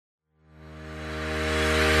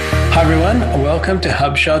Hi everyone, welcome to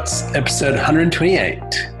HubShot's episode 128.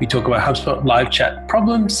 We talk about HubSpot live chat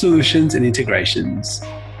problems, solutions, and integrations.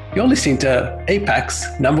 You're listening to APAC's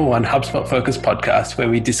 #1 HubSpot focused podcast, where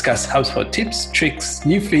we discuss HubSpot tips, tricks,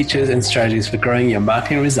 new features, and strategies for growing your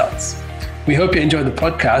marketing results. We hope you enjoy the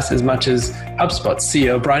podcast as much as HubSpot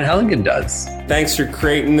CEO Brian Halligan does. Thanks for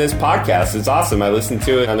creating this podcast. It's awesome. I listen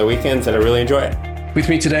to it on the weekends and I really enjoy it. With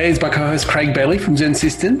me today is my co-host Craig Bailey from Zen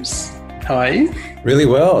Systems. How are you? Really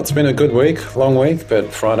well. It's been a good week, long week,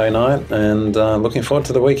 but Friday night, and looking forward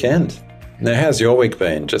to the weekend. Now, how's your week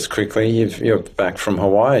been? Just quickly, you're back from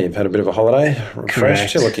Hawaii. You've had a bit of a holiday, refreshed.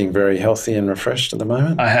 Correct. You're looking very healthy and refreshed at the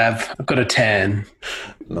moment. I have. I've got a tan.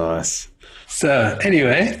 Nice. So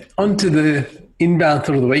anyway, on to the inbound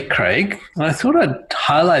thought of the week, Craig. And I thought I'd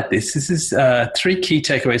highlight this. This is 3 key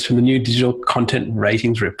takeaways from the new digital content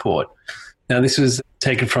ratings report. Now, this was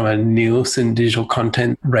taken from a Nielsen digital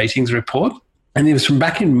content ratings report, and it was from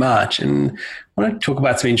back in March. And I want to talk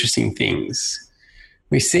about some interesting things.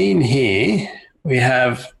 We see in here, we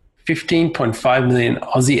have 15.5 million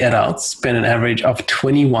Aussie adults spend an average of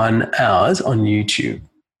 21 hours on YouTube,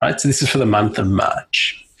 right? So this is for the month of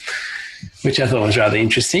March, which I thought was rather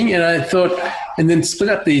interesting. And I thought, and then split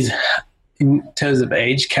up these in terms of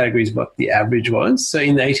age categories, what the average was. So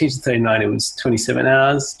in the 18 to 39, it was 27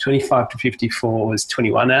 hours, 25 to 54 was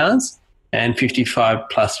 21 hours, and 55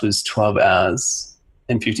 plus was 12 hours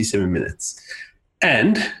and 57 minutes.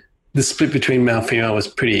 And the split between male and female was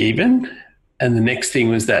pretty even. And the next thing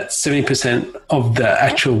was that 70% of the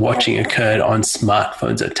actual watching occurred on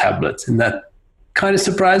smartphones or tablets. And that kind of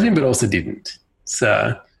surprised me, but also didn't.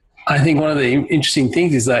 So I think one of the interesting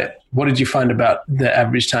things is that, what did you find about the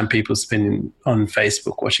average time people spend on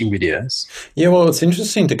Facebook watching videos? Yeah, well, it's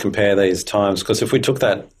interesting to compare these times, because if we took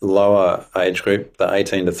that lower age group, the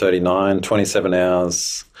 18 to 39, 27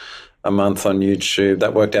 hours a month on YouTube,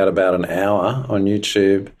 that worked out about an hour on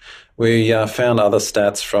YouTube. We found other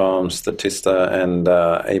stats from Statista and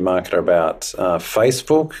eMarketer about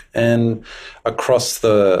Facebook, and across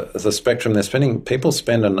the spectrum, people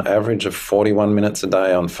spend an average of 41 minutes a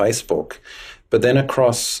day on Facebook, but then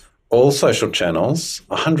across all social channels,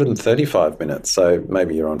 135 minutes. So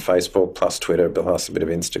maybe you're on Facebook plus Twitter plus a bit of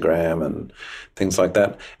Instagram and things like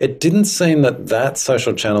that. It didn't seem that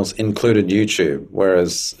social channels included YouTube,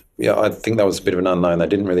 whereas I think that was a bit of an unknown they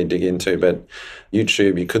didn't really dig into. But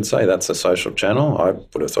YouTube, you could say that's a social channel. I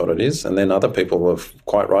would have thought it is. And then other people will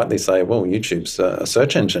quite rightly say, well, YouTube's a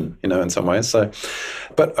search engine, in some ways. So,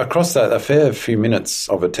 but across that, a fair few minutes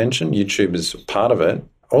of attention, YouTube is part of it.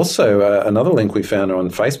 Also, another link we found on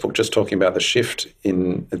Facebook just talking about the shift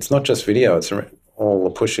in, it's not just video, it's all the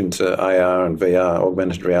push into AR and VR,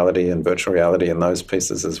 augmented reality and virtual reality and those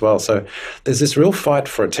pieces as well. So there's this real fight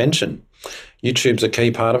for attention. YouTube's a key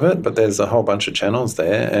part of it, but there's a whole bunch of channels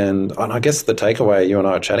there. And I guess the takeaway you and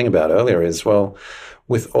I were chatting about earlier is, well,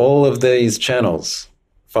 with all of these channels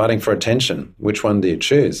fighting for attention, which one do you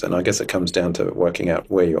choose? And I guess it comes down to working out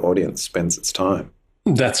where your audience spends its time.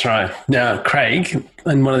 That's right. Now, Craig,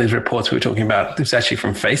 in one of these reports we were talking about, it was actually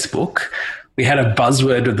from Facebook. We had a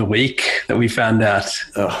buzzword of the week that we found out.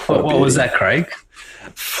 What was that, Craig?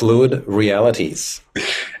 Fluid realities.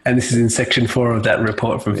 And this is in section 4 of that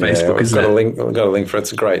report from Facebook, isn't it? We've got a link for it.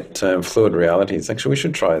 It's a great term, fluid realities. Actually, we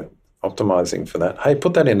should try optimizing for that. Hey,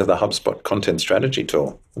 put that into the HubSpot content strategy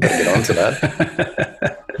tool. We've got to get onto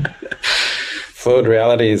that. Fluid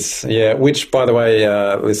realities, yeah, which, by the way,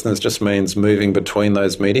 listeners, just means moving between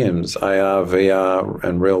those mediums, AR, VR,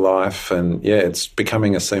 and real life. And, yeah, it's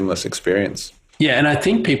becoming a seamless experience. Yeah, and I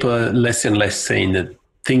think people are less and less seeing that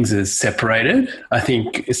things are separated. I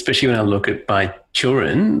think, especially when I look at my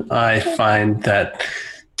children, I find that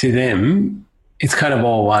to them, it's kind of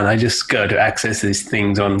all one. I just go to access these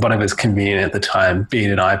things on whatever's convenient at the time, be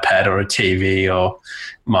it an iPad or a TV or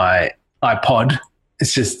my iPod.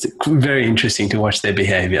 It's just very interesting to watch their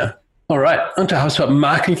behavior. All right, on to HubSpot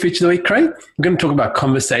marketing feature of the week, Craig. We're going to talk about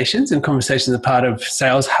conversations, and conversations are part of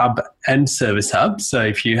Sales Hub and Service Hub. So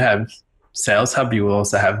if you have Sales Hub, you will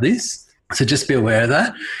also have this. So just be aware of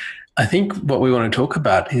that. I think what we want to talk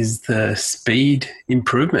about is the speed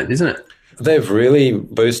improvement, isn't it? They've really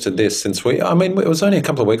boosted this since it was only a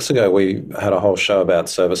couple of weeks ago we had a whole show about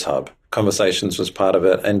Service Hub. Conversations was part of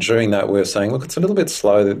it. And during that, we were saying, look, it's a little bit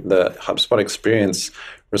slow, the HubSpot experience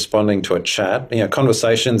responding to a chat.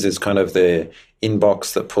 Conversations is kind of the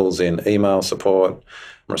inbox that pulls in email support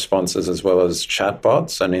responses as well as chat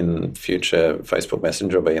bots. And in future, Facebook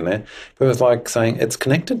Messenger will be in there. But it was like saying it's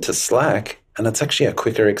connected to Slack, and it's actually a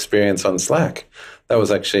quicker experience on Slack. That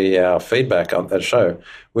was actually our feedback on that show.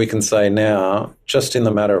 We can say now, just in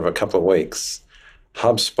the matter of a couple of weeks,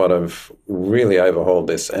 HubSpot have really overhauled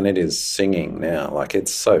this, and it is singing now. Like,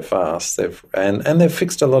 it's so fast. They've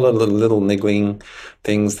fixed a lot of the little niggling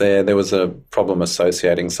things there. There was a problem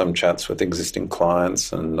associating some chats with existing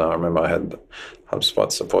clients, and I remember I had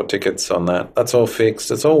HubSpot support tickets on that. That's all fixed.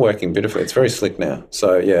 It's all working beautifully. It's very slick now.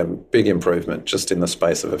 So, yeah, big improvement just in the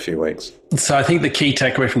space of a few weeks. So I think the key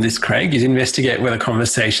takeaway from this, Craig, is investigate whether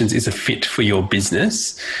Conversations is a fit for your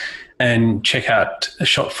business, and check out a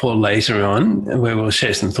shot for later on, where we'll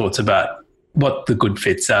share some thoughts about what the good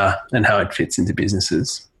fits are and how it fits into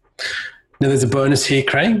businesses. Now, there's a bonus here,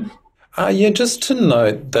 Craig. Just to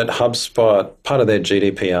note that HubSpot, part of their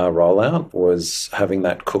GDPR rollout was having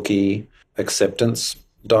that cookie acceptance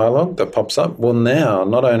dialogue that pops up. Well, now,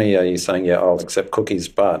 not only are you saying, yeah, I'll accept cookies,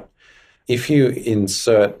 but if you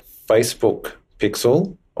insert Facebook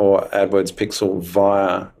Pixel or AdWords Pixel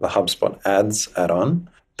via the HubSpot Ads add-on,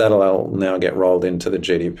 that'll now get rolled into the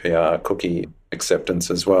GDPR cookie acceptance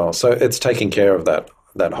as well. So it's taking care of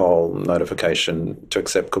that whole notification to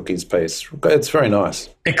accept cookies piece. It's very nice.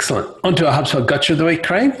 Excellent. On to our HubSpot Gotcha of the week,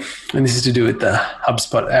 Craig. And this is to do with the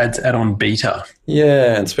HubSpot Ads add-on beta.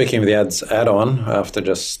 Yeah, and speaking of the ads add-on, after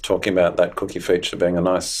just talking about that cookie feature being a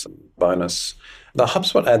nice bonus, the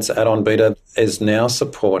HubSpot Ads add-on beta is now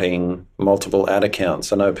supporting multiple ad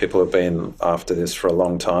accounts. I know people have been after this for a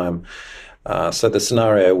long time. So the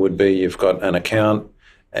scenario would be you've got an account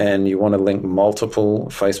and you want to link multiple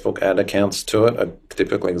Facebook ad accounts to it. A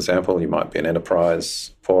typical example, you might be an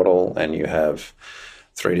enterprise portal and you have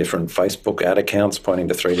 3 different Facebook ad accounts pointing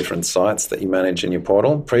to 3 different sites that you manage in your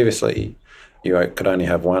portal. Previously, you could only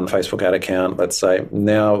have one Facebook ad account, let's say.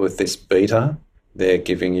 Now with this beta, they're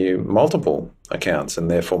giving you multiple accounts and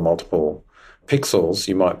therefore multiple pixels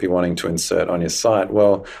you might be wanting to insert on your site.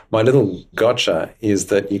 Well, my little gotcha is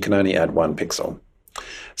that you can only add 1 pixel.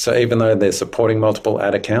 So even though they're supporting multiple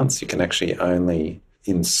ad accounts, you can actually only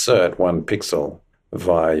insert 1 pixel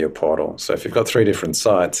via your portal. So if you've got 3 different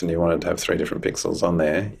sites and you wanted to have 3 different pixels on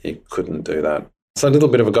there, you couldn't do that. So a little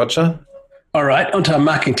bit of a gotcha. All right, on to our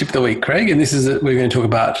marketing tip of the week, Craig. And this is we're going to talk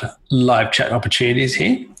about live chat opportunities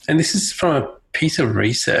here. And this is from a piece of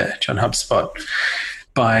research on HubSpot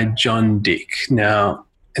by John Dick. Now,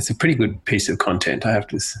 it's a pretty good piece of content, I have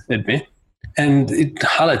to admit. And it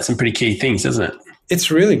highlights some pretty key things, doesn't it?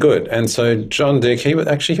 It's really good. And so John Dick, he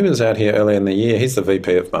was out here earlier in the year. He's the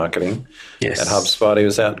VP of marketing at HubSpot. He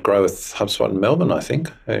was out Grow with HubSpot in Melbourne, I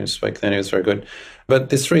think. He spoke then. He was very good. But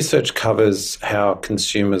this research covers how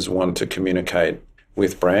consumers want to communicate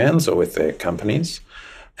with brands or with their companies.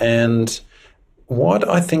 And what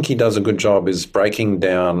I think he does a good job is breaking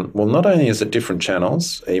down, well, not only is it different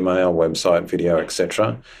channels, email, website, video,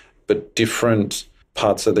 etc., but different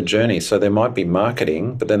parts of the journey. So there might be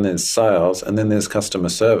marketing, but then there's sales, and then there's customer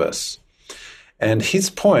service. And his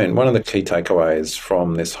point, one of the key takeaways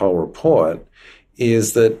from this whole report,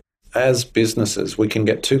 is that as businesses, we can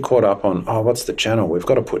get too caught up on, what's the channel? We've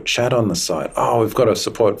got to put chat on the site. We've got to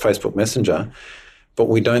support Facebook Messenger. But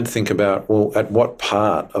we don't think about, well, at what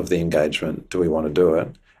part of the engagement do we want to do it?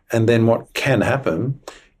 And then what can happen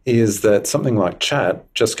is that something like chat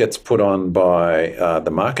just gets put on by the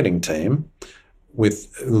marketing team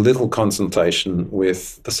with little consultation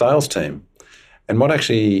with the sales team. And what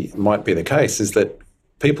actually might be the case is that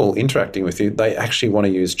people interacting with you, they actually want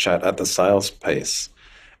to use chat at the sales piece,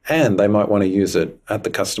 and they might want to use it at the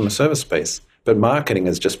customer service piece. But marketing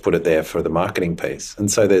has just put it there for the marketing piece. And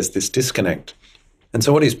so there's this disconnect. And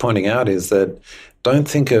so what he's pointing out is that don't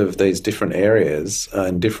think of these different areas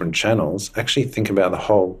and different channels. Actually think about the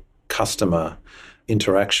whole customer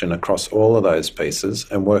interaction across all of those pieces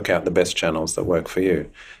and work out the best channels that work for you.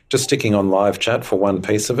 Just sticking on live chat for one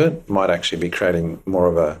piece of it might actually be creating more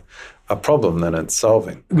of a problem than it's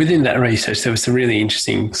solving. Within that research, there was a really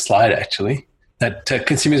interesting slide, actually, that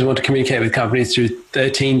consumers want to communicate with companies through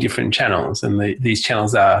 13 different channels. And these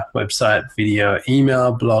channels are website, video,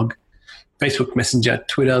 email, blog, Facebook Messenger,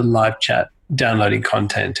 Twitter, live chat, downloading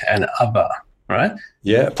content, and other, right?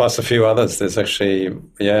 Yeah, plus a few others. There's actually,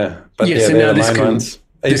 But so they're now the main ones.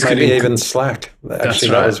 Maybe even Slack. That's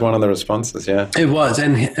right. That was one of the responses, yeah. It was.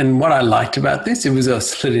 And what I liked about this, it was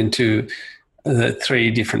split into the 3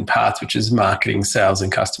 different parts, which is marketing, sales,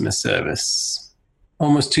 and customer service.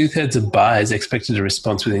 Almost 2/3 of buyers expected a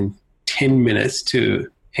response within 10 minutes to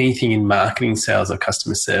anything in marketing, sales, or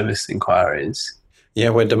customer service inquiries. Yeah,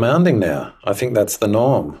 we're demanding now. I think that's the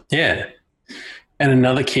norm. Yeah. And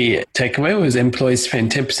another key takeaway was employees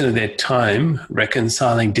spend 10% of their time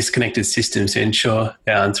reconciling disconnected systems to ensure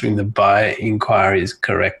they're answering the buyer inquiries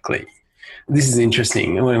correctly. This is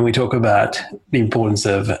interesting. When we talk about the importance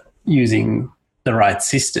of using the right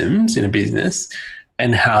systems in a business,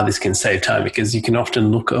 and how this can save time, because you can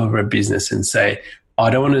often look over a business and say, I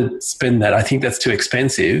don't want to spend that. I think that's too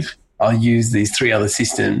expensive. I'll use these 3 other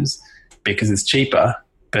systems because it's cheaper.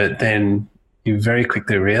 But then you very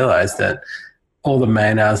quickly realize that all the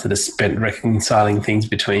man hours that are spent reconciling things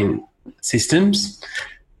between systems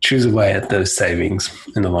chews away at those savings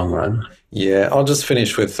in the long run. Yeah, I'll just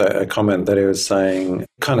finish with a comment that he was saying,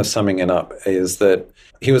 kind of summing it up, is that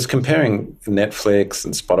he was comparing Netflix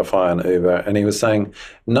and Spotify and Uber, and he was saying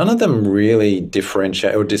none of them really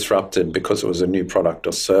differentiated or disrupted because it was a new product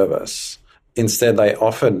or service. Instead, they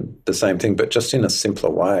offered the same thing, but just in a simpler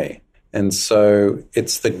way. And so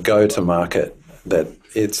it's the go-to-market that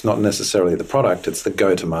it's not necessarily the product, it's the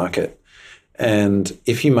go-to-market. And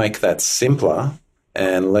if you make that simpler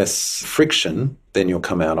and less friction, then you'll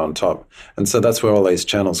come out on top. And so that's where all these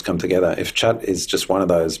channels come together. If chat is just one of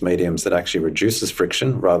those mediums that actually reduces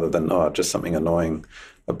friction rather than, just something annoying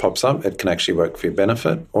that pops up, it can actually work for your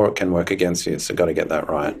benefit or it can work against you. So got to get that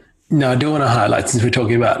right. Now, I do want to highlight, since we're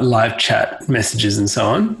talking about live chat messages and so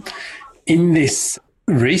on, in this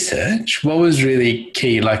research, what was really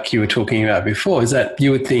key, like you were talking about before, is that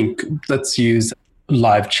you would think, let's use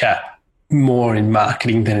live chat more in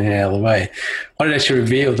marketing than in any other way. What it actually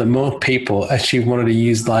revealed that more people actually wanted to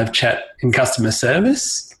use live chat in customer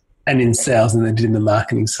service and in sales than they did in the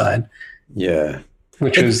marketing side. Yeah.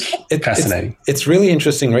 Which was fascinating. It's really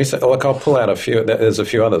interesting research. Like, I'll pull out a few. There's a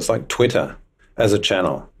few others, like Twitter as a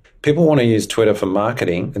channel. People want to use Twitter for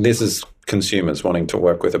marketing, and this is consumers wanting to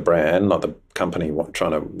work with a brand, not the company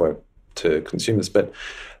trying to work to consumers, but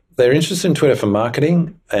they're interested in Twitter for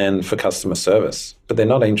marketing and for customer service, but they're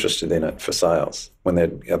not interested in it for sales when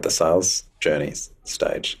they're at the sales journey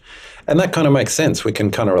stage. And that kind of makes sense. We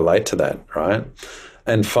can kind of relate to that, right?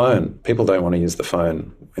 And phone, people don't want to use the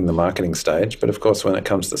phone in the marketing stage, but of course when it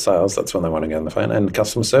comes to sales, that's when they want to get on the phone. And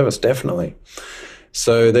customer service, definitely.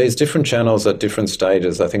 So these different channels at different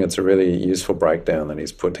stages, I think it's a really useful breakdown that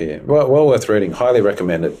he's put here. Well worth reading, highly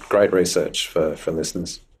recommended. Great research for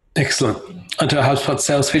listeners. Excellent. Onto our HubSpot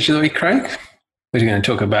sales feature of the week, Craig. We're going to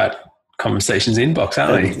talk about conversations inbox,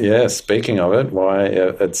 aren't we? Yeah, speaking of it, why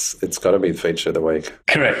it's got to be the feature of the week.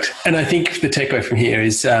 Correct. And I think the takeaway from here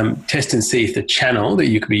is test and see if the channel that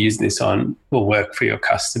you could be using this on will work for your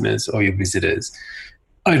customers or your visitors.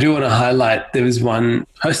 I do want to highlight there was one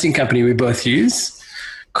hosting company we both use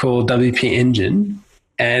called WP Engine,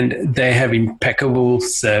 and they have impeccable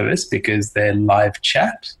service because they're live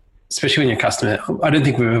chat. Especially when your customer, I don't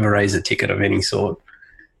think we've ever raised a ticket of any sort.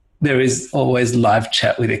 There is always live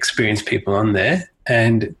chat with experienced people on there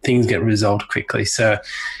and things get resolved quickly. So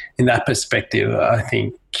in that perspective, I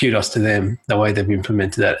think kudos to them, the way they've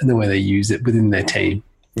implemented that and the way they use it within their team.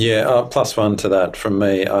 Yeah, +1 to that from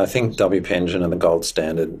me. I think WP Engine are the gold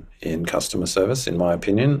standard in customer service, in my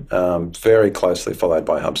opinion. Very closely followed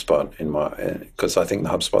by HubSpot, because I think the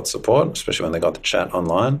HubSpot support, especially when they got the chat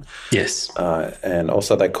online. Yes. And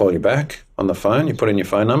also they call you back on the phone. You put in your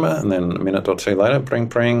phone number, and then a minute or two later, bring,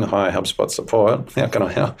 hi, HubSpot support. How can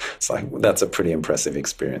I help? It's like, that's a pretty impressive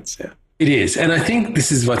experience, yeah. It is. And I think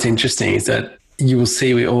this is what's interesting is that you will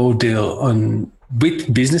see we all deal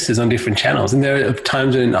with businesses on different channels. And there are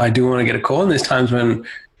times when I do want to get a call, and there's times when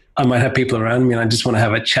I might have people around me and I just want to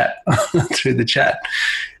have a chat through the chat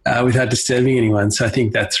without disturbing anyone. So I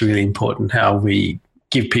think that's really important, how we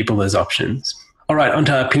give people those options. All right, on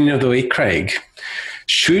to our opinion of the week, Craig.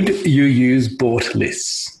 Should you use bought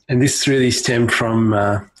lists? And this really stemmed from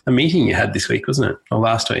a meeting you had this week, wasn't it? Or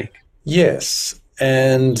last week? Yes.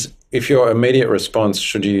 And if your immediate response,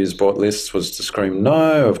 should you use bought lists, was to scream,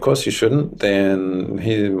 no, of course you shouldn't, then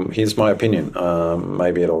here's my opinion.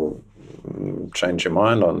 Maybe it'll change your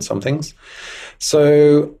mind on some things.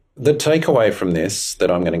 So the takeaway from this that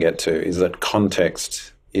I'm going to get to is that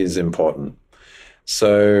context is important.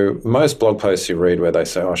 So most blog posts you read where they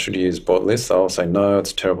say, should you use bought lists? I'll say, no,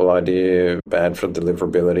 it's a terrible idea, bad for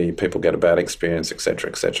deliverability, people get a bad experience, et cetera,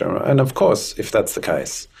 et cetera. And of course, if that's the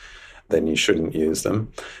case, then you shouldn't use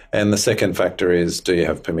them. And the second factor is, do you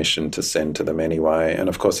have permission to send to them anyway? And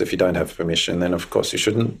of course, if you don't have permission, then of course you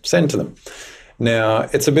shouldn't send to them. Now,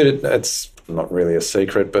 it's not really a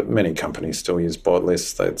secret, but many companies still use bought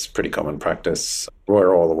lists. It's pretty common practice.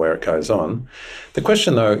 We're all aware it goes on. The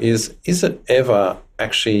question, though, is it ever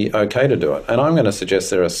actually okay to do it? And I'm going to suggest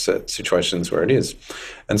there are situations where it is.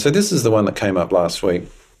 And so this is the one that came up last week.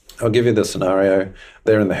 I'll give you the scenario.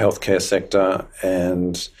 They're in the healthcare sector,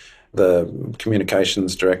 and the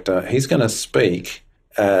communications director, he's going to speak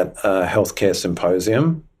at a healthcare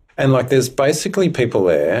symposium. And there's basically people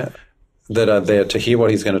there that are there to hear what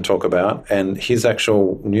he's going to talk about. And his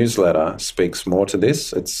actual newsletter speaks more to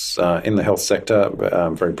this. It's in the health sector,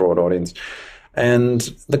 very broad audience. And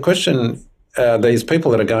the question, these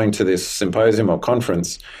people that are going to this symposium or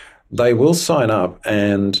conference, they will sign up,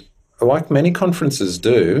 and like many conferences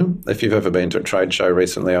do, if you've ever been to a trade show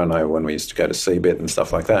recently, I know when we used to go to CeBIT and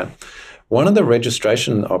stuff like that, one of the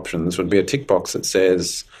registration options would be a tick box that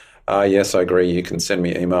says, yes, I agree, you can send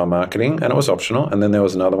me email marketing, and it was optional. And then there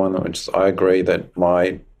was another one which is, I agree that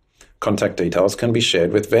my contact details can be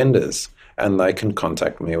shared with vendors and they can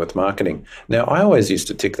contact me with marketing. Now, I always used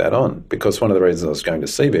to tick that on because one of the reasons I was going to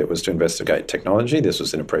CeBIT was to investigate technology. This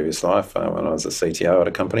was in a previous life when I was a CTO at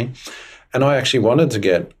a company. And I actually wanted to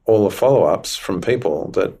get all the follow-ups from people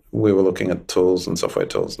that we were looking at tools and software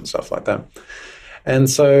tools and stuff like that. And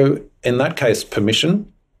so in that case,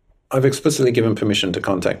 permission, I've explicitly given permission to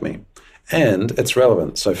contact me. And it's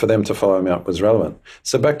relevant. So for them to follow me up was relevant.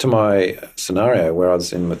 So back to my scenario where I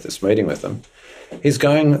was in with this meeting with them, he's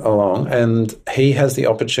going along and he has the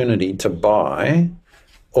opportunity to buy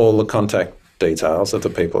all the contact details of the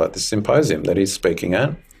people at the symposium that he's speaking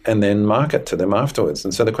at and then market to them afterwards.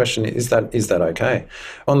 And so the question is that okay?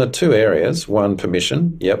 On the two areas, one,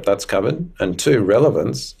 permission, yep, that's covered. And two,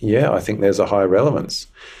 relevance, yeah, I think there's a high relevance.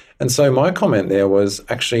 And so my comment there was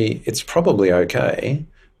actually it's probably okay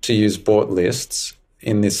to use bought lists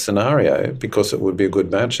in this scenario because it would be a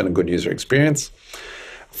good match and a good user experience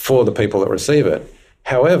for the people that receive it.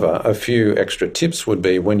 However, a few extra tips would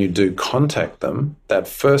be when you do contact them, that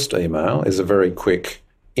first email is a very quick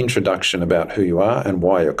introduction about who you are and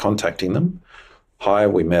why you're contacting them. Hi,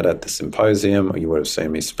 we met at the symposium, or you would have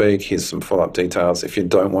seen me speak. Here's some follow-up details. If you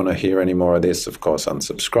don't want to hear any more of this, of course,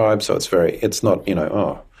 unsubscribe. So it's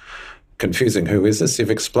not, confusing. Who is this?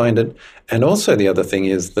 You've explained it. And also the other thing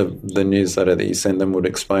is the newsletter that you send them would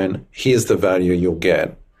explain, here's the value you'll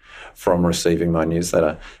get from receiving my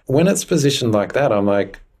newsletter. When it's positioned like that, I'm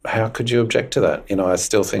like, how could you object to that?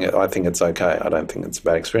 I think it's okay. I don't think it's a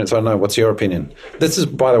bad experience. I don't know. What's your opinion? This is,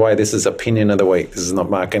 by the way, this is opinion of the week. This is not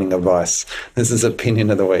marketing advice. This is opinion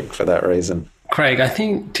of the week for that reason. Craig, I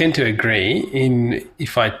tend to agree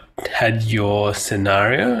if I had your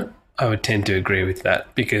scenario, I would tend to agree with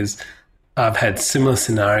that because I've had similar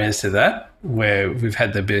scenarios to that where we've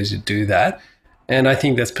had the ability to do that. And I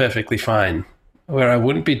think that's perfectly fine. Where I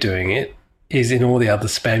wouldn't be doing it is in all the other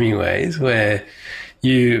spammy ways where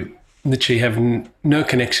you literally have no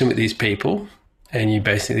connection with these people and you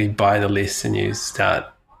basically buy the list and you start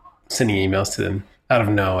sending emails to them out of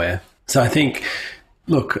nowhere. So I think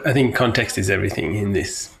context is everything in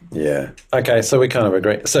this. Yeah. Okay, so we kind of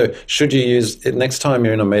agree. So should you use it next time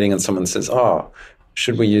you're in a meeting and someone says,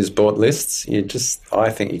 should we use bought lists? I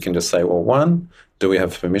think you can just say, well, one, do we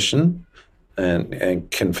have permission and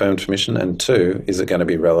confirmed permission? And two, is it going to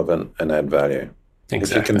be relevant and add value?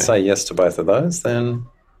 Exactly. If you can say yes to both of those, then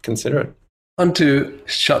consider it. On to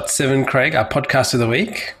Shot 7, Craig, our podcast of the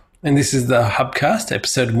week. And this is the Hubcast,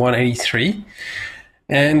 episode 183.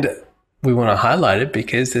 And we want to highlight it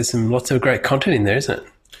because there's lots of great content in there, isn't it?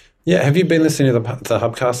 Yeah. Have you been listening to the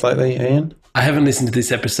Hubcast lately, Ian? I haven't listened to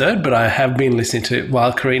this episode, but I have been listening to it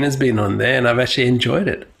while Karina's been on there, and I've actually enjoyed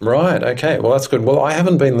it. Right. Okay. Well, that's good. Well, I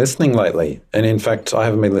haven't been listening lately. And in fact, I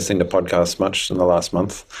haven't been listening to podcasts much in the last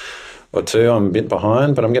month or two. I'm a bit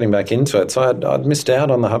behind, but I'm getting back into it. So I'd missed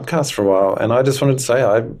out on the Hubcast for a while, and I just wanted to say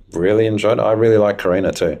I really enjoyed it. I really like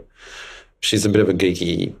Karina too. She's a bit of a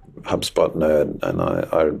geeky HubSpot nerd,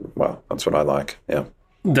 and that's what I like. Yeah.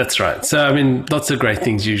 That's right. So, lots of great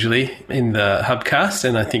things usually in the Hubcast,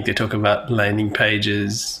 and I think they talk about landing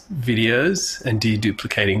pages, videos, and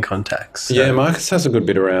deduplicating contacts. So. Yeah, Marcus has a good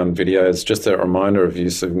bit around videos, just a reminder of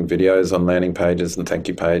use of videos on landing pages and thank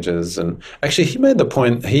you pages. And actually, he made the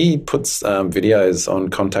point, he puts videos on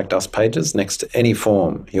contact us pages next to any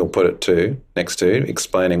form he'll put it next to,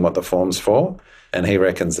 explaining what the form's for. And he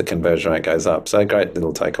reckons the conversion rate goes up. So a great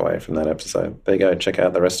little takeaway from that episode. There you go. Check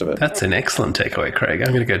out the rest of it. That's an excellent takeaway, Craig. I'm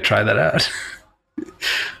going to go try that out.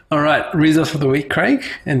 All right. Resource of the week, Craig.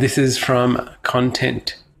 And this is from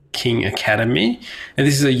Content King Academy. And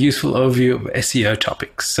this is a useful overview of SEO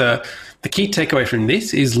topics. So the key takeaway from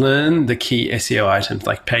this is learn the key SEO items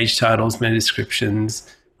like page titles, meta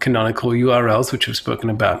descriptions, canonical URLs, which we've spoken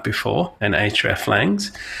about before, and href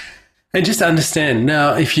langs. And just understand,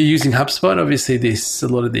 now, if you're using HubSpot, obviously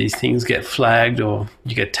a lot of these things get flagged or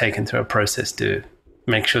you get taken through a process to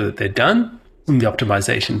make sure that they're done in the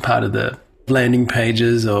optimization part of the landing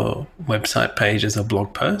pages or website pages or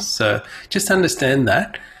blog posts. So just understand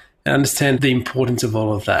that and understand the importance of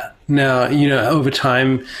all of that. Now, over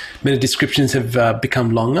time, meta descriptions have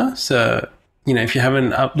become longer. So, if you haven't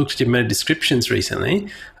looked at your meta descriptions recently,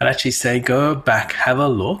 I'd actually say go back, have a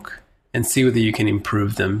look, and see whether you can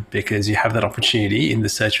improve them because you have that opportunity in the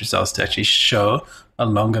search results to actually show a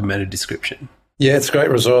longer meta description. Yeah, it's a great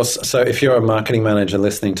resource. So if you're a marketing manager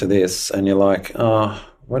listening to this and you're like, oh,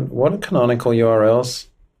 what are canonical URLs?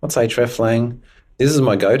 What's hreflang? This is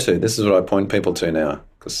my go-to. This is what I point people to now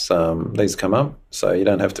because these come up, so you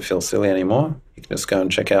don't have to feel silly anymore. You can just go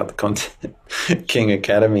and check out the Content King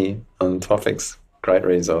Academy on topics. Great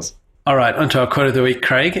resource. All right, on to our quote of the week,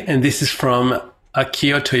 Craig, and this is from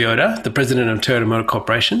Akio Toyoda, the president of Toyota Motor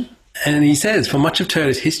Corporation. And he says, for much of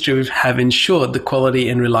Toyota's history, we have ensured the quality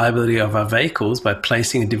and reliability of our vehicles by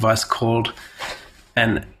placing a device called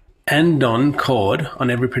an Andon cord on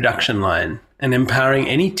every production line and empowering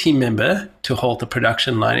any team member to halt the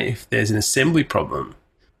production line if there's an assembly problem.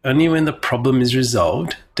 Only when the problem is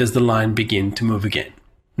resolved does the line begin to move again.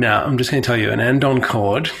 Now, I'm just going to tell you, an Andon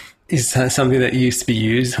cord is something that used to be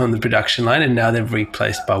used on the production line, and now they've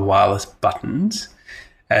replaced by wireless buttons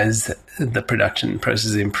as the production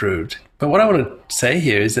process improved. But what I want to say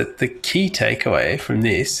here is that the key takeaway from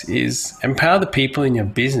this is empower the people in your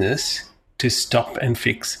business to stop and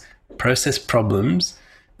fix process problems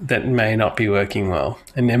that may not be working well,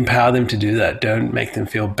 and empower them to do that. Don't make them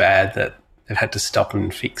feel bad that they've had to stop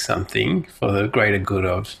and fix something for the greater good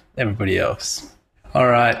of everybody else. All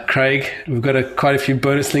right, Craig, we've got quite a few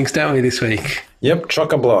bonus links, don't we, this week? Yep,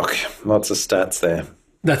 chock-a-block. Lots of stats there.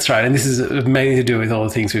 That's right, and this is mainly to do with all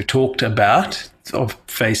the things we've talked about of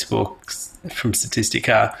Facebook from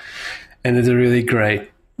Statistica, and there's a really great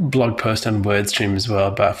blog post on WordStream as well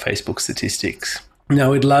about Facebook statistics.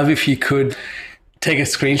 Now, we'd love if you could take a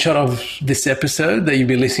screenshot of this episode that you've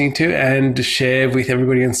been listening to and share with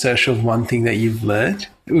everybody on social one thing that you've learned,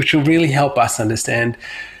 which will really help us understand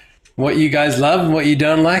what you guys love and what you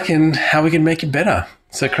don't like and how we can make it better.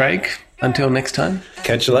 So, Craig, until next time.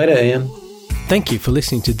 Catch you later, Ian. Thank you for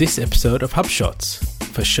listening to this episode of HubShots.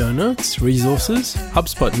 For show notes, resources,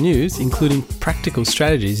 HubSpot news, including practical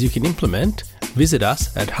strategies you can implement, visit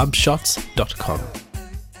us at hubshots.com.